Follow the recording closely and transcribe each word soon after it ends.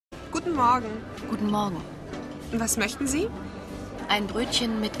Guten Morgen. Guten Morgen. Was möchten Sie? Ein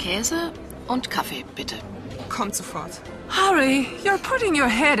Brötchen mit Käse und Kaffee, bitte. Kommt sofort. Hurry, you're putting your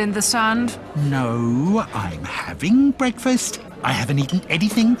head in the sand. No, I'm having breakfast. I haven't eaten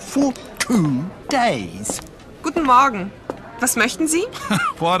anything for 2 days. Guten Morgen. Was möchten Sie?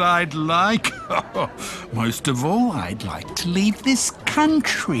 What I'd like? Most of all, I'd like to leave this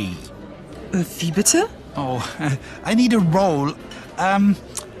country. Wie bitte? Oh, I need a roll.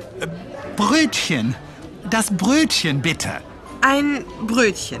 Brötchen. Das Brötchen, bitte. Ein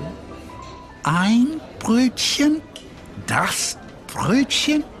Brötchen. Ein Brötchen? Das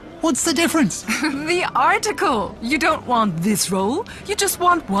Brötchen? What's the difference? The article. You don't want this roll. You just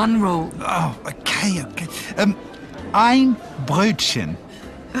want one roll. Oh, okay. Ein Brötchen.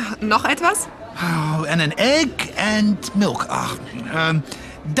 Noch etwas? Oh, and an egg and milk. Ach,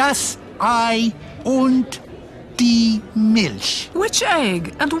 das Ei und die Milch. Which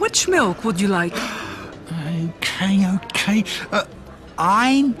egg and which milk would you like? Okay.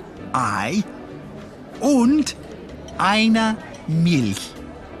 Ein Ei und eine Milch.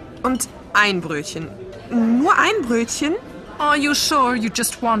 Und ein Brötchen. Nur ein Brötchen? Are you sure you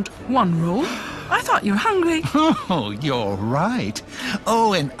just want one roll? I thought you were hungry. Oh, you're right.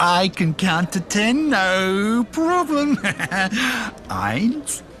 Oh, and I can count to 10, no problem.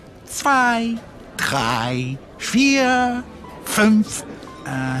 1, 2, 3, 4, 5,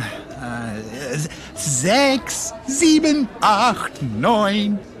 6, 7, 8,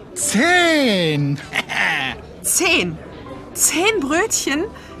 9, 10. 10. 10 Brötchen?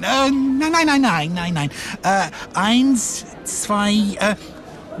 Nein. 1, 2,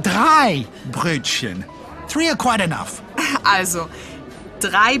 3 Brötchen. 3 are quite enough. Also,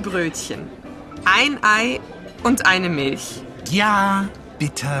 3 Brötchen. Ein Ei und eine Milch. Ja,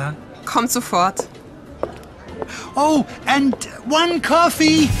 bitte. Kommt sofort. Oh, and 1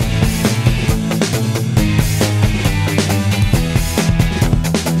 coffee.